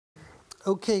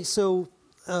Okay, so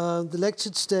the lecture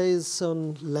today is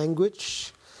on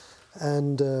language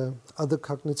and other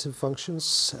cognitive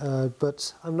functions,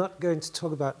 but I'm not going to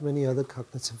talk about many other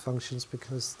cognitive functions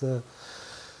because the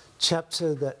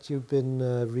chapter that you've been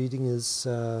reading is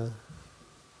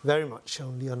very much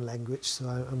only on language, so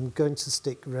I'm going to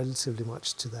stick relatively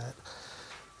much to that.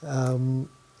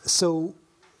 So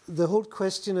the whole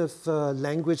question of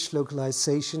language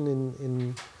localization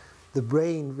in the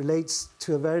brain relates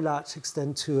to a very large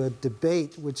extent to a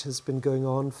debate which has been going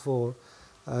on for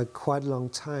quite a long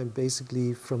time,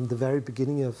 basically from the very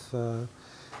beginning of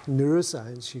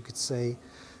neuroscience, you could say,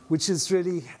 which is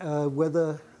really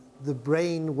whether the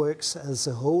brain works as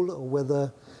a whole or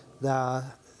whether there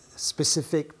are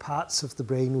specific parts of the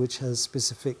brain which has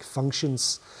specific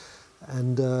functions.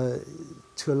 And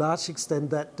to a large extent,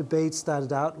 that debate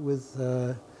started out with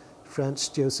Franz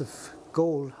Joseph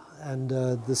Gall and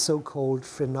the so-called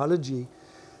phrenology,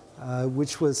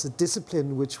 which was a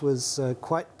discipline which was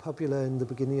quite popular in the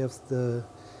beginning of the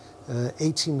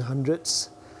 1800s.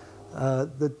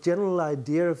 The general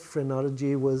idea of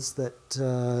phrenology was that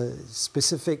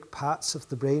specific parts of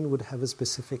the brain would have a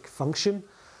specific function,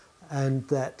 and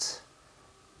that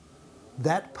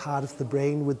part of the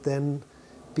brain would then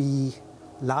be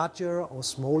larger or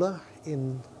smaller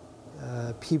in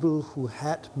people who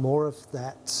had more of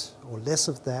that or less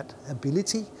of that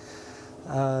ability.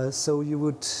 So you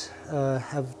would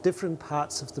have different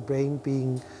parts of the brain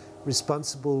being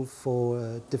responsible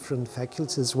for different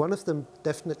faculties. One of them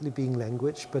definitely being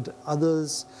language, but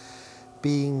others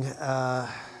being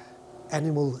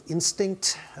animal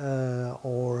instinct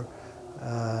or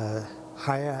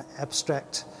higher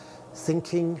abstract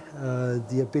thinking,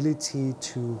 the ability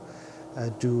to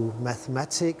do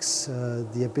mathematics,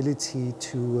 the ability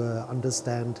to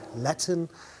understand Latin,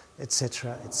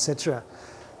 etc., etc.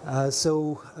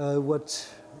 So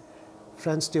what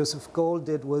Franz Joseph Gall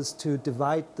did was to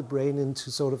divide the brain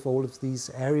into sort of all of these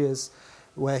areas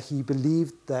where he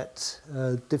believed that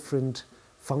different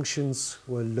functions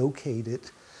were located.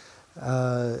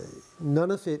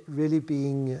 None of it really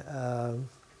being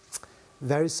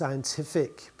very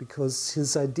scientific, because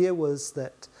his idea was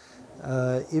that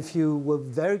if you were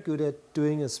very good at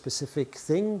doing a specific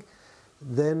thing,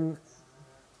 then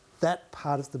that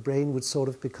part of the brain would sort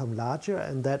of become larger,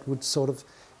 and that would sort of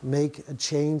make a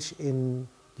change in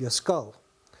your skull.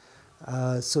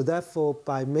 So therefore,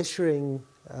 by measuring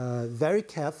very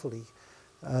carefully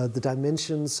the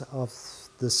dimensions of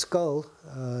the skull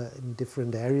in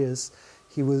different areas,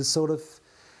 he was sort of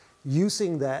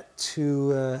using that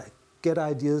to get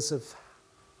ideas of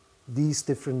these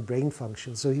different brain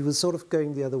functions. So he was sort of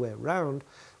going the other way around,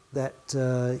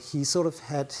 that he sort of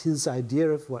had his idea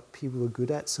of what people were good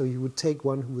at. So he would take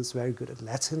one who was very good at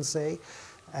Latin, say,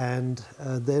 and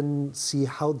then see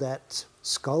how that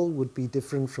skull would be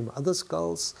different from other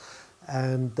skulls.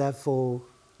 And therefore,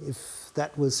 if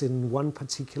that was in one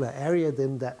particular area,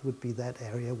 then that would be that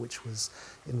area which was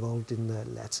involved in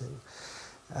Latin.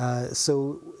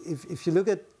 So if you look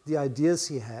at the ideas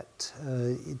he had,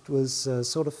 it was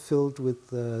sort of filled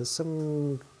with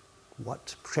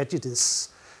somewhat prejudice.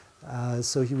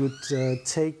 So he would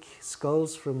take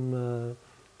skulls from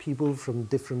people from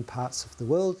different parts of the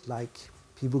world, like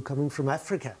people coming from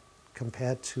Africa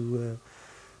compared to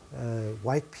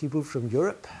white people from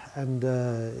Europe, and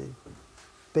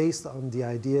based on the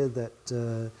idea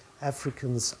that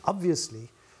Africans obviously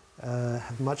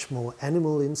have much more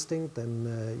animal instinct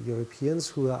than Europeans,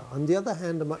 who are, on the other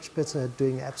hand, are much better at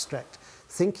doing abstract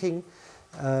thinking.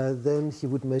 Then he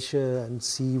would measure and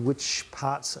see which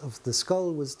parts of the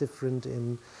skull was different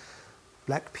in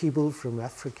black people from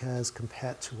Africa as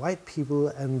compared to white people,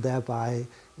 and thereby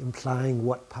implying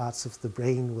what parts of the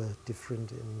brain were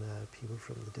different in people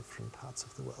from the different parts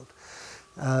of the world.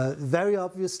 Very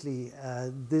obviously,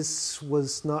 this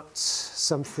was not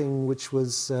something which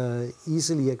was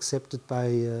easily accepted by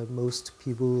most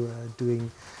people doing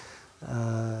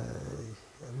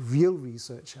real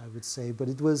research, I would say, but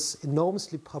it was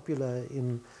enormously popular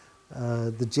in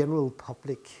the general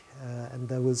public, and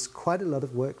there was quite a lot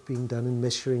of work being done in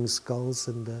measuring skulls,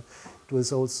 and it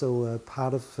was also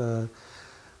part of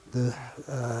the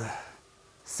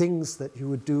things that you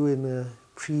would do in a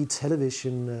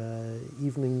pre-television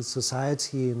evening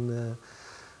society in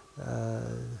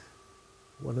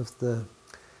one of the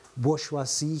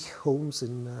bourgeoisie homes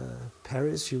in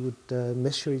Paris. You would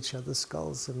measure each other's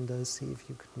skulls and see if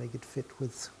you could make it fit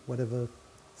with whatever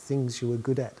things you were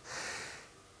good at.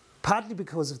 Partly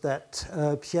because of that,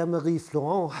 Pierre-Marie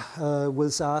Florent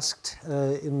was asked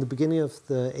in the beginning of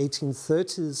the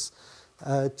 1830s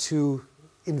to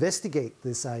investigate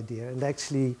this idea and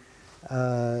actually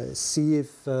see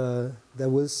if there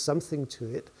was something to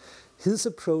it. His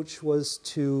approach was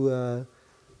to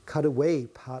cut away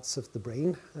parts of the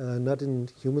brain, not in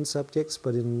human subjects,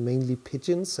 but in mainly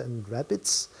pigeons and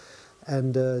rabbits,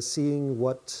 and seeing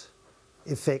what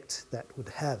effect that would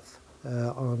have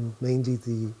on mainly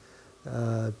the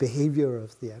behavior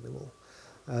of the animal.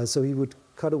 So he would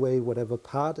cut away whatever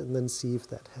part and then see if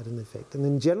that had an effect. And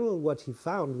in general, what he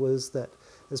found was that,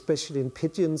 especially in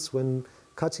pigeons, when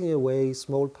cutting away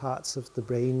small parts of the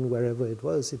brain wherever it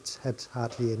was, it had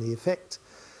hardly any effect.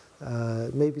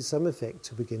 Maybe some effect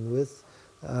to begin with,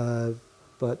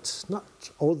 but not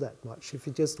all that much. If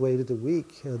you just waited a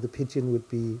week, the pigeon would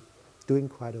be doing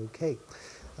quite okay.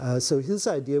 So his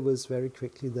idea was very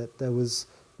quickly that there was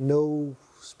no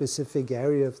specific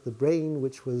area of the brain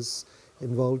which was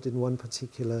involved in one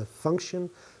particular function,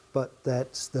 but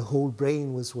that the whole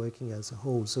brain was working as a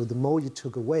whole. So the more you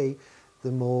took away,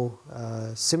 the more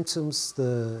symptoms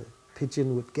the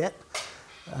pigeon would get.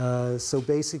 So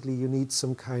basically you need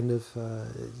some kind of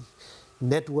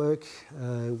network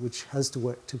which has to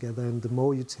work together, and the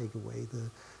more you take away,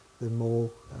 the more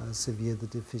severe the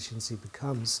deficiency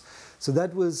becomes. So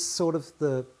that was sort of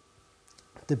the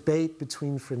debate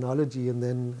between phrenology and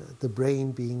then the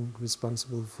brain being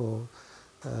responsible for,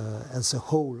 as a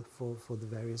whole, for the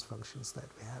various functions that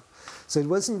we have. So it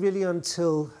wasn't really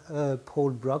until Paul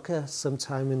Broca,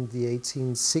 sometime in the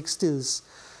 1860s,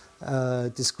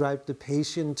 described a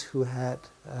patient who had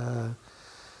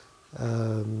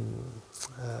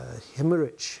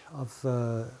hemorrhage of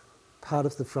part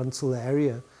of the frontal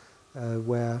area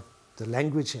where the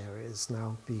language area is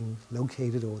now being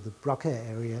located, or the Broca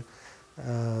area.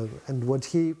 And what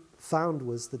he found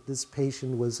was that this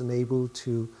patient was unable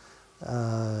to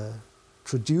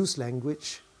produce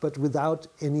language, but without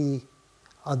any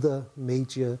other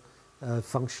major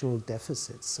functional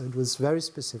deficits. So it was very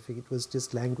specific. It was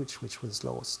just language which was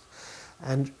lost.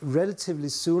 And relatively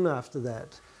soon after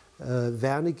that,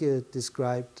 Wernicke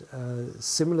described a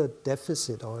similar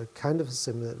deficit, or a kind of a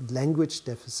similar language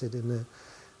deficit, in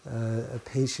a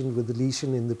patient with a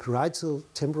lesion in the parietal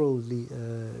temporal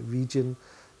region,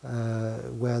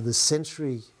 where the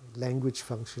sensory language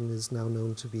function is now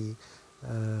known to be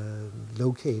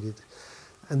located.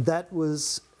 And that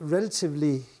was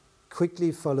relatively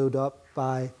quickly followed up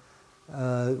by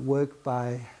work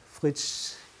by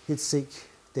Fritsch, Hitzig,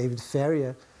 David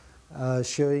Ferrier,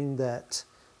 showing that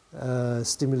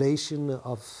stimulation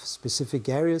of specific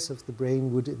areas of the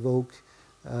brain would evoke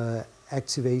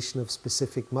activation of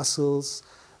specific muscles,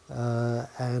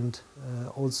 and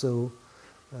also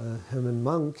Hermann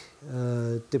Munk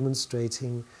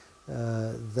demonstrating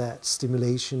that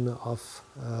stimulation of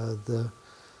the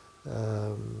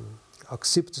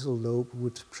occipital lobe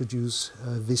would produce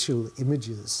visual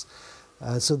images.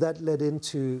 So that led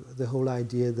into the whole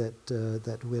idea that,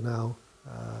 that we're now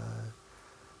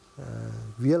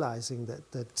realizing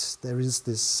that there is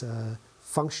this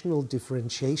functional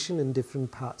differentiation in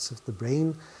different parts of the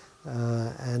brain,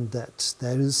 and that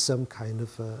there is some kind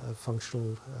of a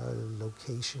functional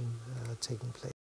location taking place.